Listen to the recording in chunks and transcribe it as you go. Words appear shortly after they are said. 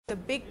The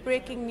big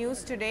breaking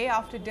news today: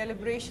 after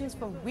deliberations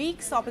for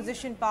weeks,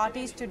 opposition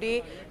parties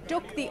today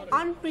took the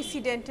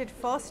unprecedented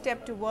first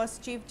step towards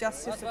Chief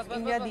Justice of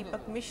India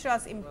Dipak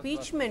Misra's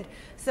impeachment,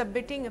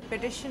 submitting a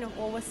petition of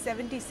over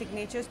 70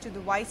 signatures to the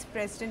Vice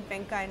President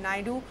Venkaiah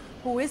Naidu,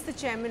 who is the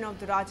chairman of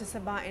the Rajya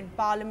Sabha and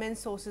Parliament.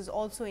 Sources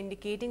also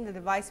indicating that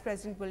the Vice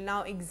President will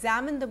now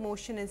examine the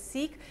motion and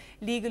seek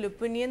legal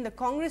opinion. The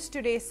Congress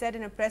today said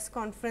in a press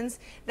conference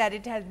that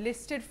it had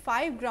listed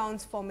 5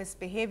 grounds for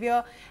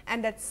misbehavior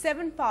and that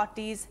 7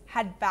 parties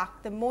had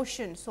backed the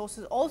motion.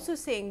 Sources also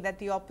saying that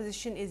the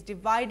opposition is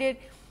divided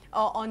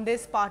on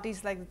this.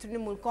 Parties like the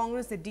Trinamool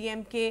Congress, the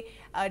DMK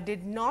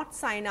did not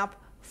sign up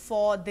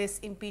for this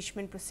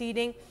impeachment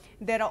proceeding.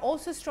 There are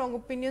also strong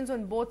opinions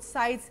on both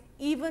sides,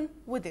 even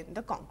within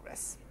the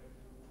Congress.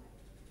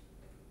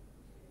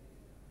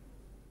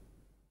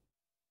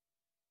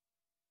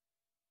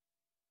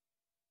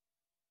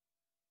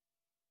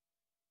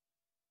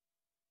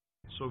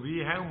 So we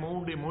have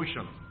moved a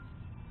motion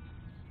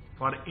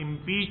for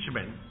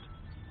impeachment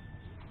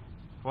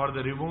for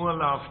the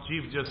removal of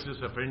Chief Justice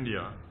of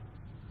India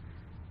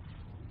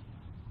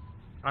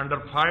under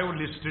 5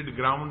 listed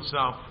grounds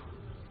of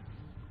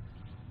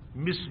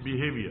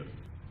misbehavior.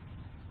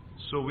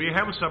 So we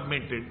have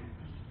submitted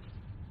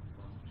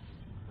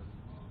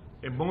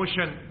a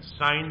motion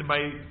signed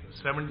by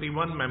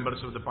 71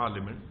 members of the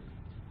Parliament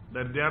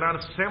that there are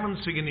 7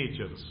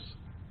 signatures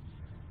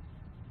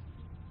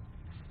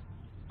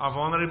of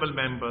honorable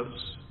members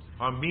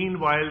who are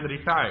meanwhile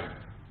retired.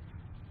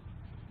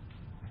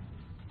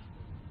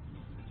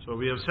 So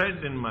we have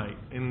said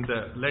in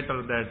the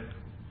letter that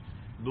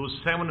those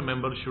 7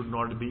 members should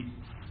not be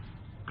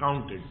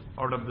counted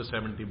out of the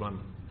 71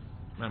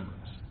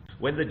 members.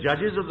 When the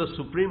judges of the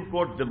Supreme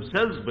Court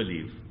themselves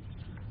believe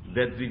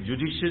that the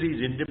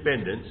judiciary's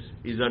independence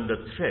is under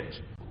threat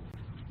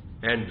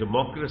and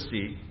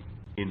democracy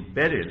in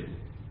peril,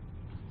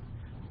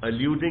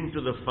 alluding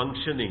to the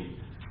functioning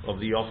of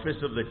the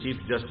office of the Chief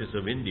Justice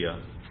of India,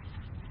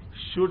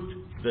 should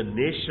the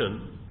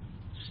nation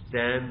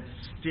stand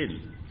still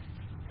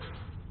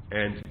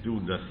and do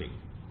nothing?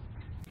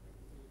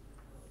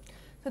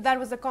 So that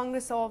was the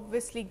Congress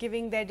obviously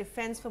giving their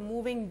defense for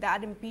moving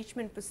that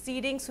impeachment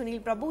proceeding. Sunil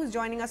Prabhu is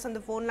joining us on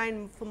the phone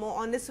line for more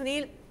on this.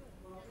 Sunil,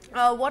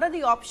 what are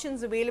the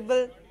options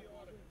available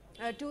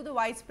to the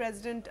Vice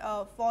President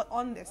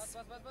on this?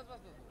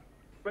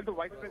 Well, the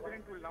Vice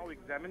President will now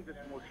examine this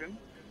motion.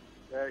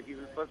 He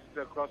will first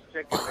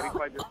cross-check and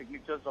verify the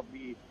signatures of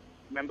the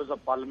members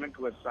of Parliament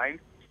who have signed.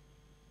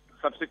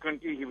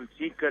 Subsequently, he will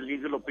seek a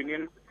legal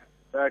opinion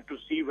to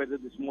see whether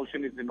this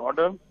motion is in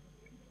order.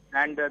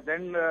 And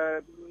then,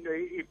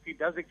 if he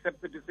does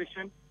accept the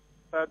decision,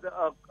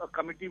 a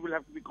committee will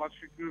have to be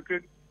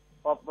constituted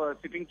of a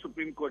sitting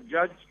Supreme Court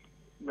judge,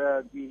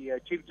 the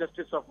Chief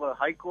Justice of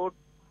High Court,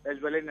 as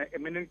well as an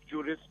eminent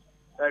jurist,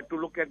 to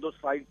look at those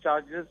 5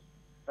 charges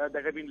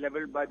that have been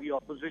leveled by the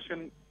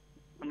opposition.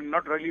 I mean,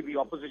 not really the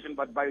opposition,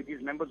 but by these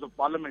members of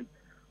Parliament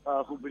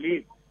who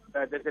believe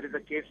that there is a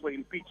case for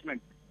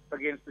impeachment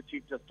against the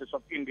Chief Justice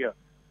of India.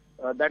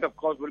 That, of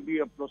course, will be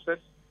a process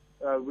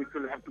which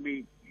will have to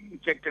be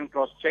checked and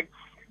cross-checked.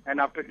 And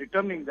after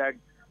determining that,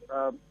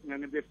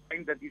 and if they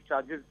find that these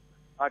charges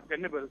are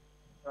tenable,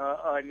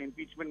 an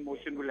impeachment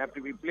motion will have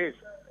to be placed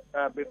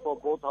before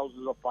both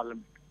houses of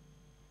Parliament.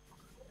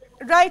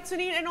 Right,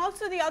 Sunil. And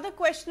also the other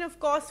question, of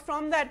course,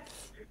 from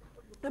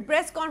the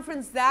press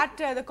conference that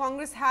the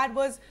Congress had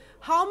was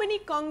how many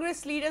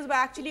Congress leaders were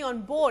actually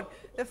on board.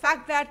 The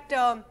fact that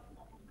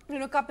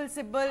Kapil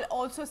Sibal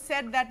also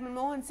said that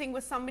Manmohan Singh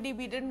was somebody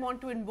we didn't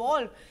want to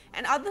involve,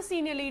 and other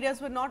senior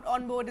leaders were not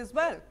on board as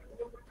well.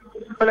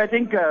 Well, I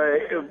think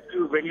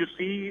when you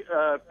see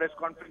a press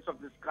conference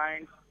of this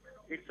kind,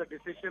 it's a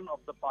decision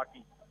of the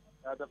party.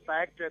 The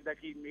fact that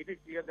he made it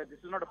clear that this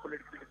is not a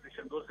political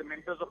decision. Those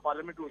members of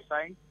Parliament who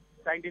signed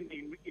in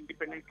the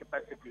independent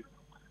capacity.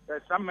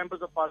 Some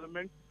members of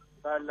Parliament,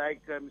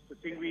 like Mr.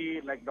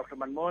 Singhvi, like Dr.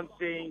 Manmohan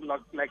Singh,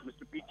 like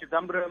Mr. P.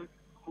 Chidambaram,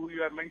 who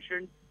you have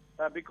mentioned,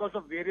 because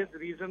of various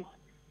reasons,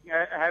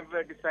 have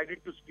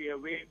decided to stay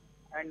away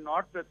and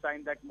not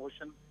sign that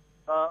motion,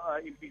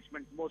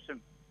 impeachment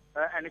motion.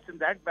 And it's in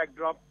that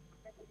backdrop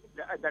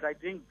that I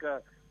think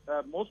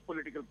most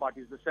political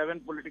parties, the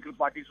 7 political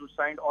parties who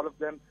signed, all of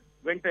them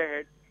went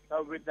ahead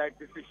with that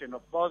decision.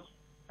 Of course,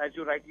 as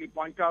you rightly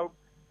point out,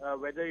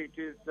 whether it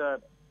is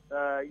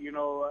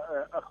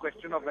a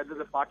question of whether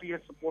the party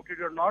has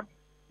supported or not,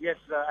 yes,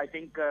 I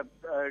think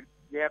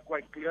they are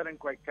quite clear and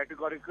quite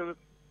categorical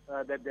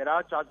that there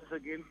are charges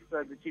against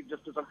the Chief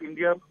Justice of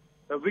India,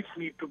 which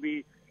need to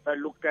be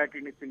looked at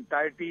in its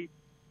entirety,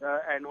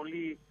 and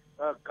only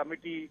a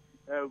committee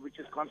which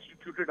is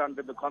constituted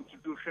under the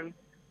Constitution,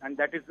 and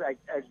that is,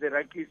 as they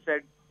rightly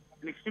said,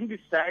 an extremely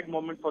sad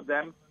moment for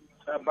them,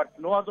 but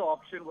no other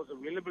option was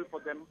available for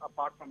them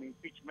apart from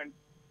impeachment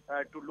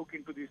to look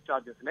into these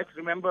charges. Let's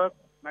remember,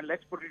 and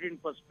let's put it in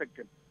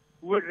perspective,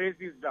 who had raised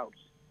these doubts?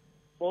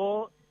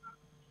 4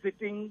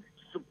 sitting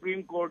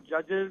Supreme Court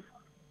judges,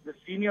 the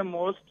senior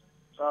most,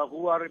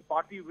 who are a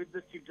party with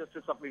the Chief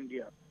Justice of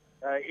India.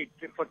 It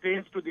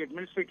pertains to the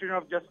administration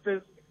of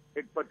justice.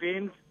 It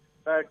pertains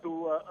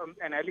to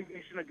an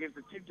allegation against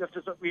the Chief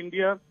Justice of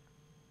India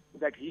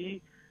that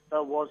he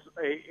was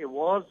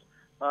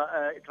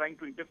trying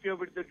to interfere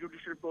with the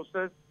judicial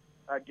process,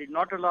 did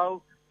not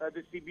allow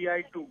the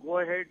CBI to go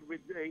ahead with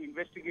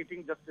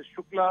investigating Justice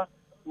Shukla,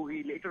 who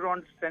he later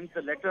on sent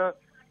a letter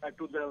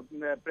to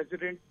the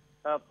President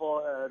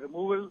for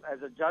removal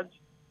as a judge.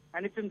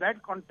 And it's in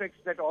that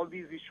context that all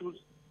these issues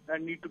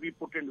need to be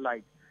put in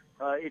light.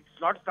 It's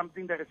not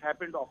something that has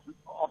happened of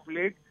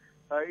late.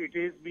 It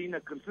has been a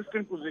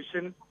consistent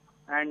position,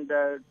 and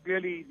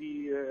clearly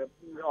the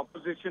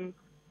opposition,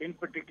 in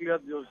particular,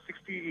 those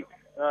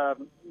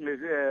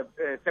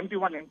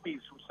 71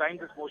 MPs who signed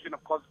this motion,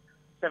 of course,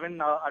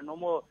 7 are no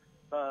more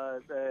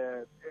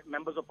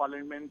members of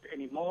parliament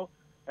anymore,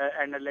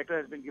 and a letter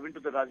has been given to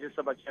the Rajya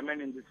Sabha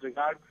chairman in this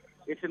regard.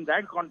 It's in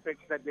that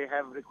context that they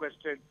have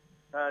requested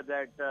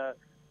that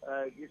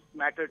this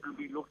matter to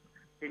be looked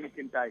in its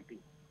entirety.